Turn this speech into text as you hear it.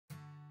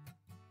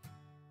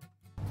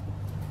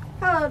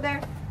Hello there.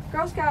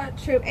 Girl Scout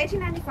Troop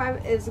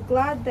 1895 is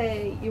glad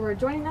that you are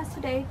joining us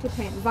today to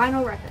paint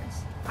vinyl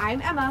records.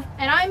 I'm Emma.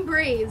 And I'm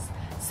Breeze.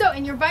 So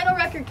in your vinyl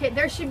record kit,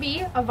 there should be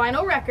a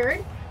vinyl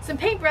record, some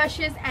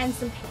paintbrushes, and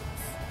some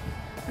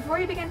paints. Before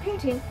you begin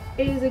painting,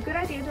 it is a good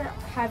idea to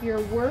have your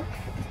work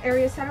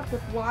area set up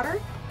with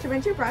water to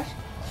rinse your brush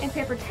and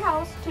paper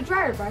towels to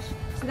dry your brush,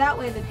 so that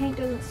way the paint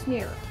doesn't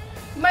smear.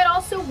 You might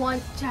also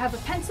want to have a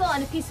pencil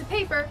and a piece of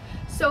paper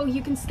so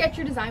you can sketch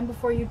your design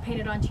before you paint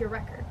it onto your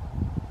record.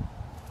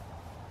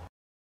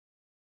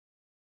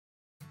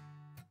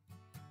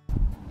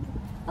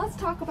 Let's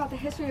talk about the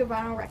history of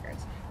vinyl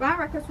records. Vinyl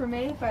records were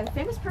made by the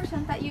famous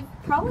person that you've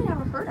probably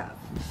never heard of.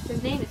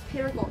 His name is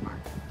Peter Goldmark.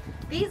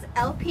 These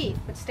LP,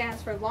 which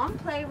stands for Long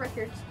Play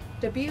Records,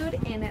 debuted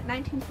in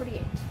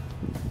 1948.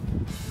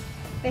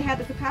 They had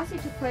the capacity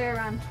to play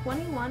around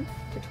 21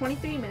 to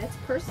 23 minutes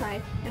per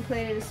side and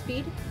played at a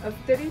speed of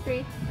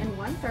 33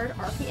 1/3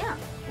 RPM,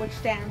 which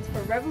stands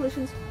for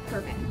revolutions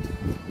per minute.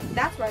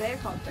 That's why they are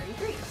called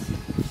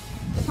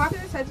 33s. The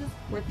popular sizes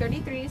were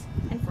 33s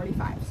and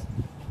 45s.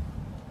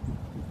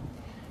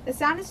 The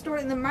sound is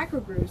stored in the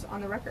microgrooves on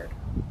the record.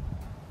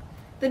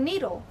 The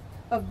needle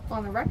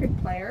on the record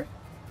player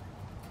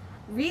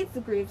reads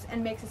the grooves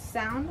and makes a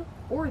sound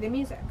or the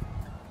music.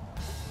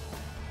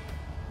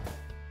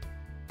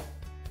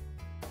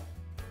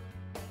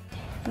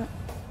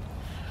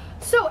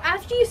 So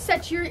after you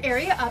set your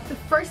area up, the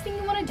first thing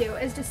you want to do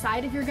is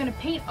decide if you're going to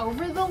paint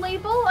over the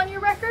label on your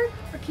record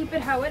or keep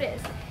it how it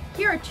is.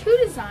 Here are two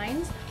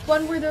designs,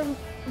 one where the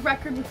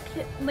record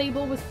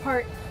label was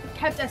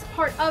kept as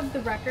part of the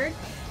record,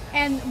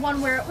 and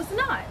one where it was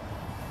not.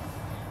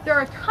 There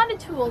are a ton of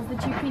tools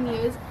that you can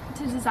use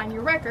to design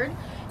your record.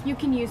 You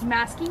can use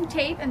masking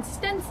tape and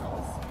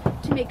stencils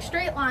to make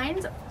straight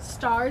lines,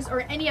 stars,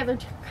 or any other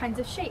kinds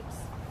of shapes.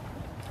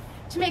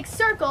 To make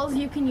circles,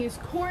 you can use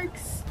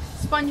corks,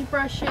 sponge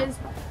brushes,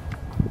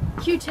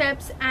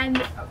 Q-tips,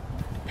 and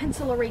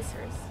pencil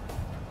erasers.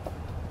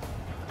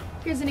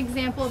 Here's an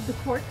example of the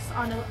corks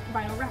on a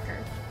vinyl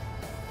record.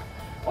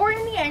 Or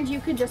in the end, you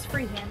could just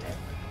freehand it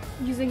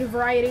using a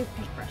variety of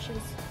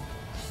paintbrushes.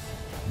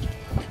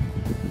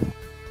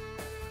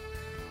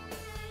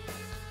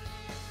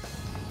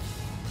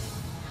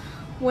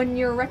 When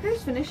your record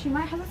is finished, you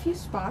might have a few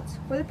spots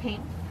where the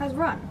paint has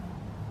run.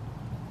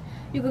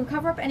 You can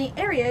cover up any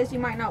areas you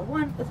might not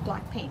want with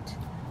black paint.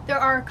 There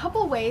are a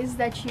couple ways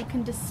that you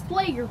can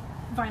display your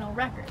vinyl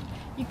record.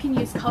 You can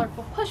use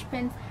colorful push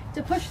pins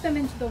to push them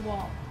into the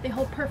wall. They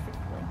hold perfectly.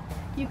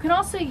 You can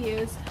also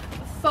use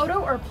a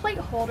photo or plate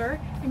holder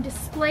and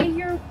display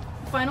your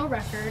vinyl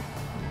record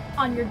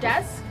on your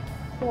desk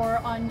or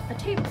on a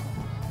table.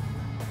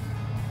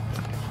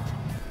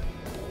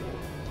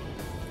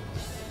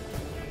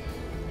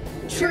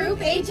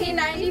 Troop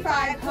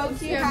 1895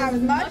 hopes you have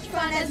as much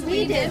fun as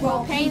we did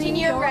while painting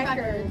your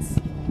records.